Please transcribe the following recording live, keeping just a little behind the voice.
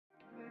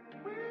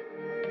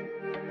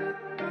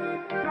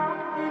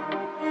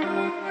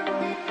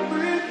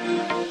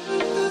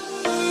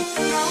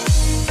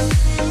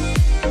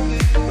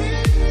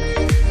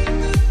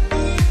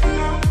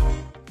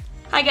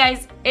Hi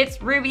guys,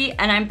 it's Ruby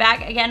and I'm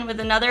back again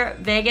with another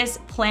Vegas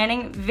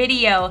planning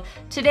video.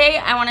 Today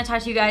I want to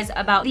talk to you guys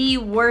about the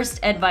worst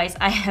advice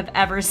I have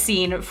ever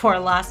seen for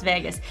Las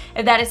Vegas.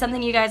 If that is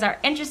something you guys are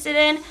interested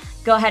in,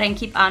 go ahead and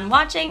keep on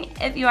watching.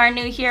 If you are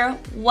new here,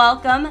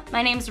 welcome.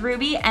 My name's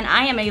Ruby and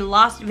I am a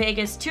Las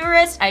Vegas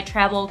tourist. I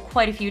travel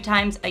quite a few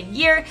times a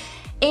year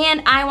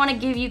and I want to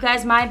give you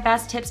guys my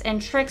best tips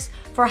and tricks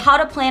for how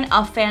to plan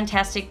a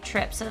fantastic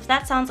trip. So if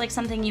that sounds like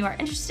something you are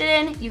interested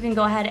in, you can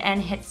go ahead and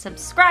hit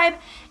subscribe.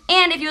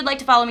 And if you would like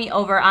to follow me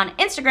over on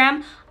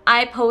Instagram,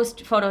 I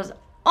post photos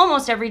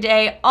almost every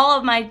day, all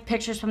of my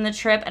pictures from the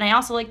trip, and I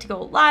also like to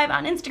go live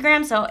on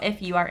Instagram, so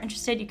if you are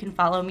interested, you can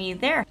follow me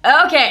there.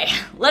 Okay,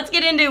 let's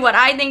get into what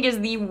I think is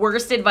the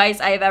worst advice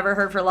I have ever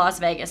heard for Las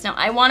Vegas. Now,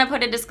 I want to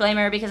put a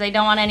disclaimer because I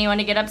don't want anyone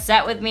to get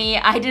upset with me.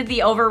 I did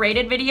the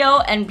overrated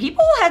video, and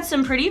people had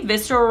some pretty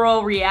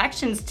visceral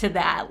reactions to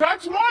that.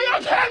 That's my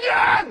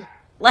opinion!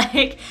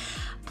 Like,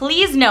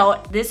 please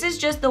note, this is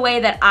just the way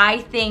that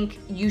I think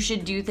you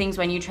should do things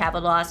when you travel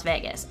to Las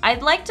Vegas.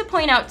 I'd like to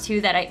point out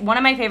too that one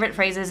of my favorite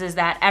phrases is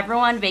that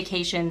everyone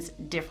vacations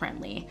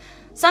differently.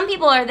 Some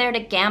people are there to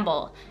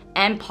gamble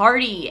and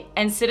party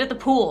and sit at the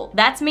pool.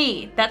 That's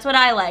me. That's what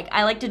I like.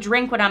 I like to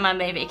drink when I'm on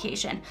my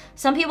vacation.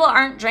 Some people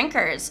aren't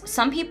drinkers.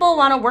 Some people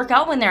want to work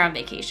out when they're on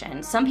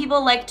vacation. Some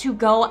people like to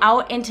go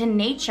out into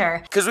nature.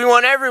 Because we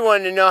want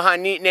everyone to know how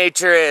neat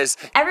nature is.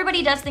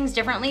 Everybody does things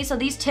differently, so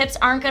these tips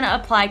aren't gonna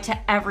apply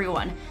to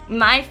everyone.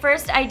 My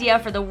first idea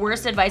for the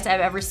worst advice I've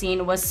ever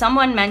seen was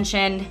someone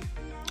mentioned,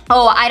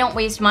 oh, I don't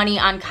waste money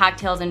on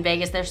cocktails in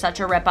Vegas. They're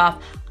such a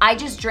ripoff. I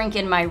just drink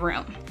in my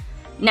room.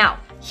 Now,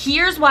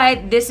 here's why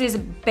this is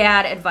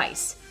bad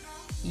advice.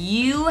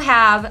 You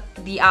have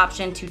the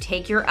option to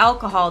take your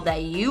alcohol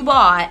that you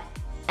bought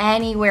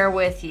anywhere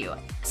with you.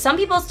 Some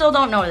people still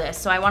don't know this,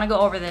 so I want to go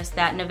over this,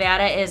 that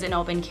Nevada is an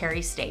open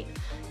carry state.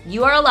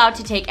 You are allowed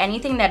to take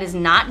anything that is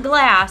not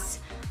glass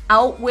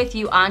out with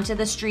you onto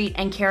the street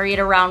and carry it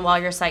around while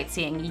you're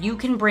sightseeing. You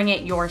can bring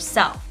it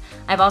yourself.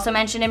 I've also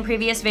mentioned in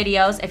previous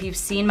videos, if you've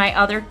seen my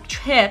other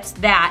tips,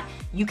 that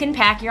you can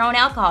pack your own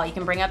alcohol. You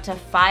can bring up to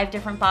 5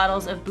 different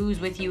bottles of booze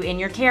with you in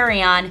your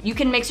carry-on. You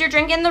can mix your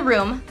drink in the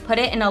room, put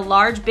it in a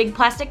large, big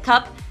plastic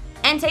cup,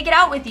 and take it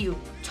out with you.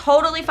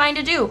 Totally fine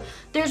to do.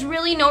 There's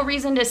really no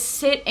reason to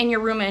sit in your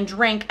room and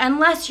drink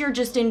unless you're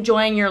just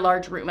enjoying your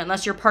large room,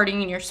 unless you're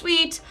partying in your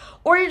suite,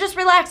 or you're just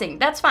relaxing.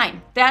 That's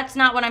fine. That's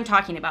not what I'm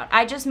talking about.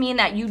 I just mean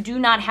that you do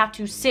not have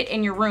to sit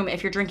in your room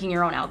if you're drinking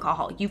your own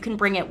alcohol. You can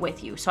bring it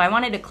with you. So I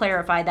wanted to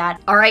clarify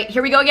that. All right,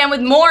 here we go again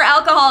with more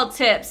alcohol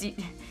tips.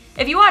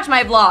 If you watch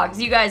my vlogs,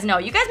 you guys know.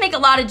 You guys make a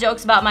lot of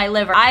jokes about my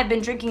liver. I've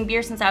been drinking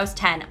beer since I was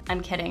 10.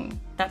 I'm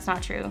kidding. That's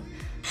not true.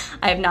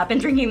 I have not been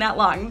drinking that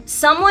long.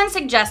 Someone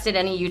suggested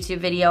in a YouTube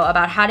video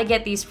about how to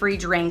get these free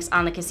drinks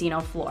on the casino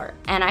floor.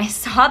 And I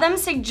saw them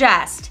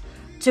suggest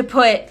to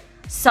put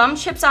some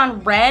chips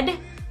on red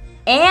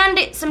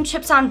and some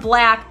chips on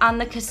black on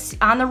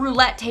the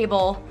roulette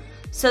table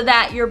so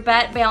that your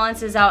bet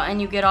balances out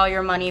and you get all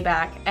your money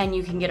back and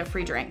you can get a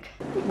free drink.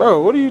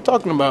 Bro, what are you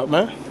talking about,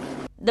 man?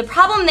 The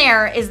problem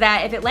there is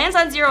that if it lands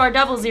on 0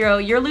 or 00,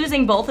 you're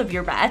losing both of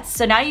your bets.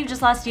 So now you've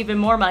just lost even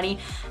more money.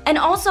 And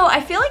also,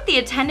 I feel like the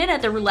attendant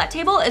at the roulette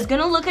table is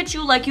gonna look at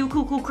you like you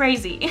cuckoo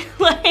crazy.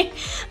 Like,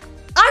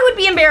 I would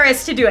be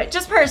embarrassed to do it,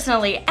 just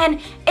personally.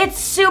 And it's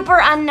super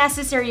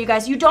unnecessary, you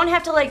guys. You don't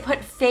have to like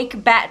put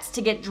fake bets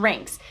to get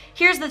drinks.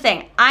 Here's the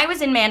thing, I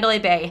was in Mandalay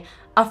Bay.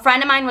 A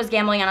friend of mine was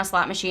gambling on a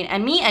slot machine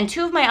and me and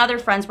 2 of my other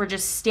friends were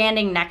just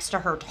standing next to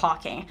her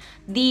talking.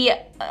 The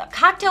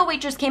cocktail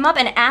waitress came up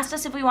and asked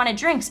us if we wanted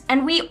drinks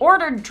and we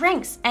ordered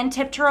drinks and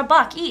tipped her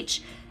 $1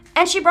 each.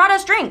 And she brought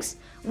us drinks.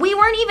 We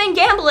weren't even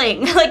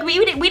gambling. Like we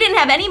didn't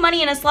have any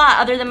money in a slot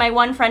other than my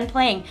one friend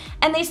playing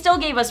and they still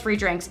gave us free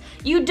drinks.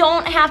 You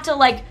don't have to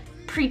like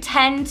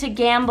pretend to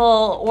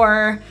gamble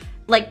or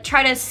like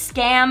try to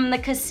scam the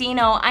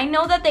casino. I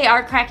know that they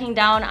are cracking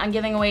down on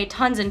giving away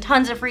tons and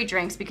tons of free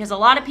drinks because a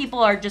lot of people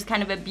are just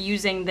kind of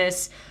abusing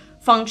this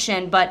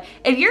function. But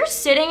if you're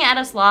sitting at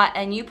a slot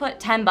and you put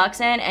 10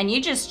 bucks in and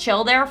you just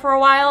chill there for a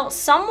while,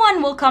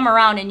 someone will come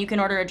around and you can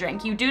order a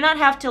drink. You do not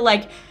have to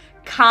like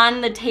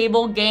con the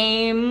table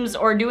games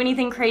or do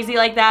anything crazy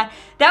like that.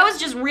 That was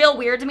just real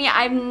weird to me.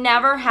 I've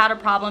never had a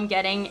problem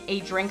getting a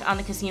drink on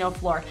the casino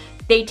floor.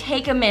 They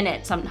take a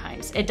minute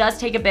sometimes. It does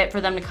take a bit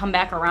for them to come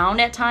back around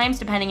at times,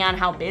 depending on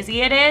how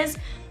busy it is,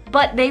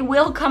 but they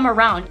will come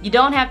around. You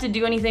don't have to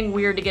do anything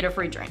weird to get a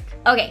free drink.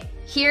 Okay,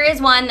 here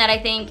is one that I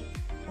think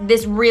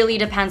this really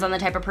depends on the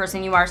type of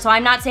person you are. So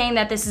I'm not saying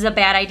that this is a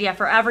bad idea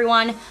for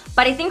everyone,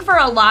 but I think for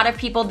a lot of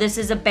people, this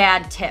is a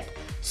bad tip.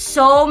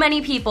 So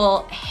many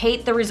people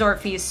hate the resort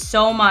fees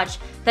so much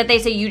that they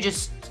say you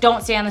just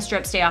don't stay on the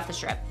strip, stay off the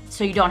strip,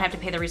 so you don't have to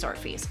pay the resort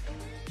fees.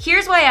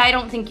 Here's why I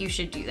don't think you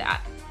should do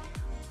that.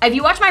 If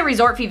you watch my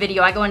resort fee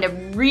video, I go into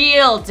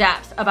real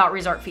depth about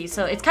resort fees.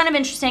 So it's kind of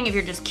interesting if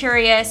you're just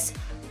curious.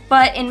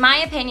 But in my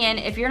opinion,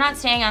 if you're not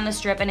staying on the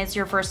strip and it's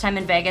your first time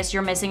in Vegas,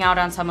 you're missing out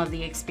on some of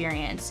the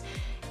experience.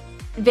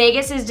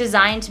 Vegas is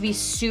designed to be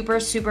super,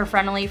 super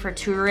friendly for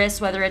tourists,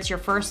 whether it's your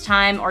first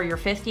time or your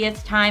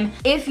 50th time.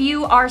 If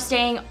you are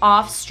staying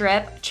off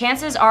strip,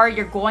 chances are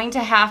you're going to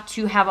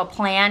have a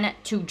plan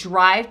to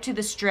drive to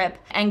the strip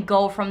and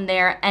go from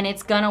there, and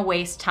it's gonna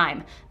waste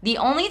time. The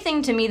only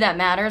thing to me that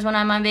matters when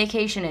I'm on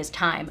vacation is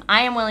time.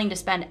 I am willing to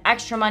spend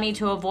extra money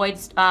to avoid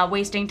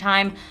wasting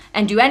time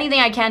and do anything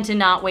I can to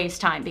not waste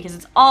time because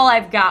it's all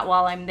I've got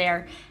while I'm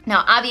there.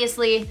 Now,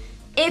 obviously,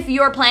 if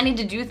you're planning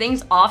to do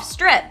things off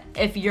strip,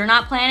 if you're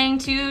not planning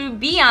to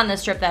be on the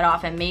strip that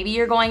often, maybe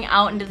you're going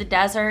out into the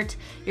desert,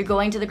 you're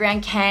going to the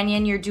Grand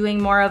Canyon, you're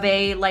doing more of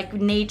a like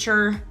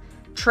nature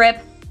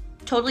trip,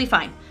 totally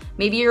fine.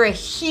 Maybe you're a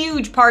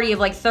huge party of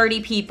like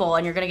 30 people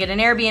and you're gonna get an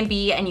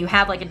Airbnb and you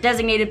have like a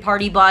designated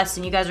party bus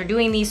and you guys are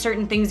doing these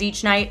certain things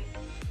each night.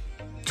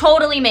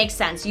 Totally makes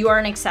sense. You are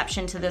an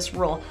exception to this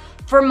rule.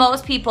 For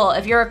most people,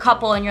 if you're a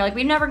couple and you're like,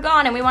 we've never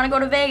gone and we want to go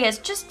to Vegas,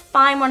 just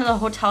find one of the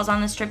hotels on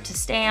the strip to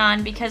stay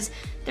on because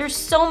there's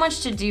so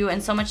much to do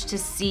and so much to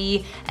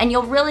see and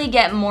you'll really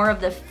get more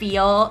of the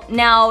feel.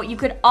 Now, you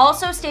could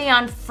also stay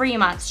on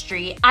Fremont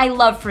Street. I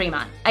love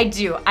Fremont. I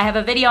do. I have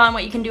a video on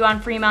what you can do on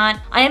Fremont.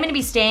 I am going to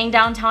be staying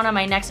downtown on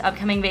my next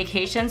upcoming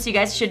vacation, so you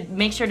guys should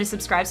make sure to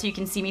subscribe so you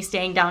can see me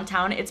staying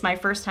downtown. It's my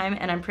first time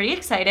and I'm pretty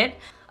excited.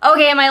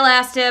 Okay, my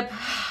last tip.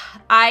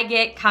 I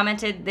get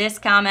commented this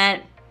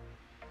comment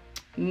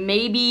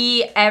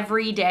maybe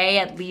every day,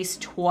 at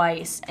least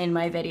twice in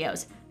my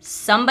videos.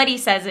 Somebody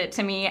says it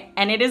to me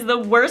and it is the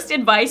worst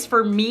advice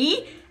for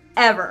me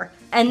ever.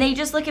 And they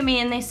just look at me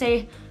and they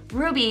say,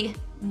 Ruby,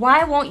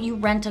 why won't you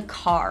rent a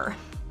car?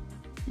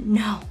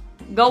 No.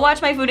 Go watch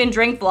my food and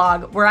drink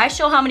vlog where I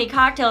show how many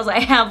cocktails I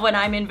have when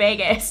I'm in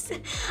Vegas.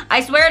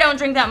 I swear I don't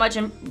drink that much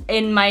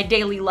in my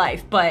daily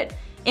life, but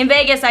in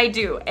Vegas I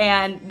do.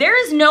 And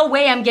there is no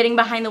way I'm getting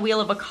behind the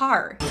wheel of a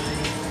car.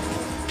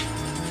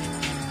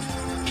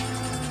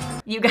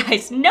 You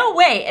guys, no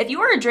way. If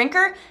you are a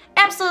drinker,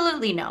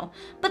 absolutely no.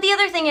 But the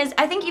other thing is,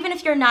 I think even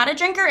if you're not a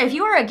drinker, if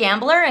you are a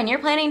gambler and you're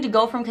planning to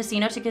go from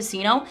casino to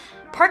casino,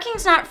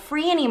 parking's not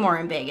free anymore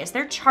in Vegas.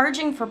 They're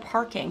charging for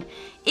parking.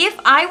 If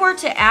I were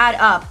to add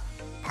up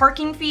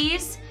parking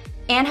fees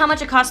and how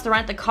much it costs to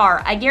rent the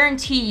car, I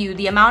guarantee you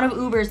the amount of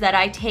Ubers that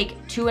I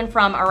take to and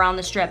from around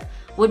the strip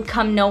would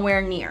come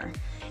nowhere near.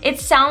 It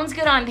sounds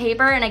good on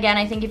paper, and again,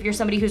 I think if you're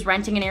somebody who's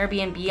renting an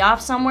Airbnb off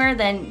somewhere,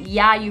 then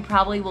yeah, you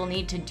probably will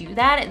need to do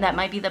that, and that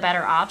might be the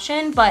better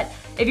option. But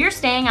if you're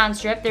staying on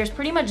strip, there's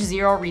pretty much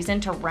zero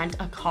reason to rent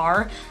a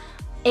car,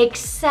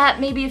 except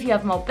maybe if you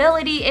have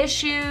mobility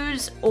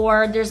issues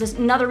or there's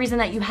another reason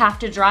that you have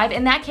to drive.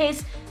 In that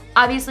case,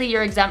 obviously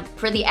you're exempt.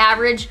 For the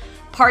average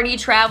party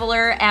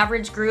traveler,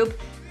 average group,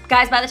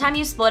 guys, by the time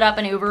you split up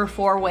an Uber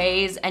 4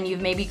 ways and you've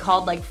maybe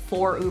called like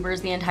 4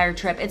 Ubers the entire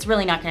trip, it's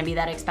really not gonna be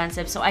that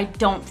expensive, so I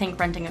don't think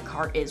renting a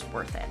car is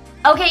worth it.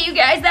 Okay, you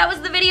guys, that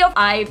was the video.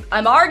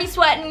 I'm already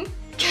sweating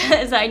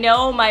because I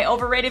know my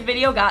overrated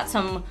video got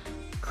some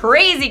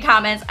crazy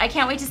comments. I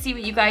can't wait to see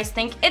what you guys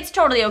think. It's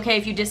totally okay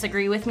if you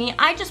disagree with me.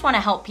 I just want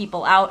to help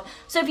people out.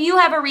 So if you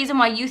have a reason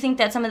why you think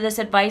that some of this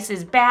advice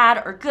is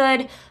bad or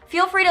good,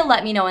 feel free to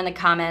let me know in the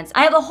comments.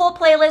 I have a whole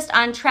playlist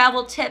on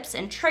travel tips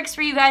and tricks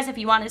for you guys if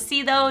you want to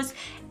see those.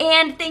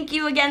 And thank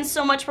you again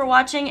so much for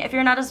watching. If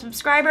you're not a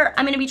subscriber,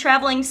 I'm going to be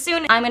traveling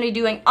soon. I'm going to be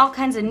doing all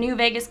kinds of new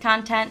Vegas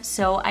content,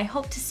 so I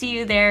hope to see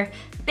you there.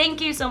 Thank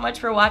you so much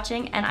for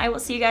watching, and I will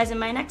see you guys in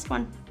my next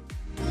one.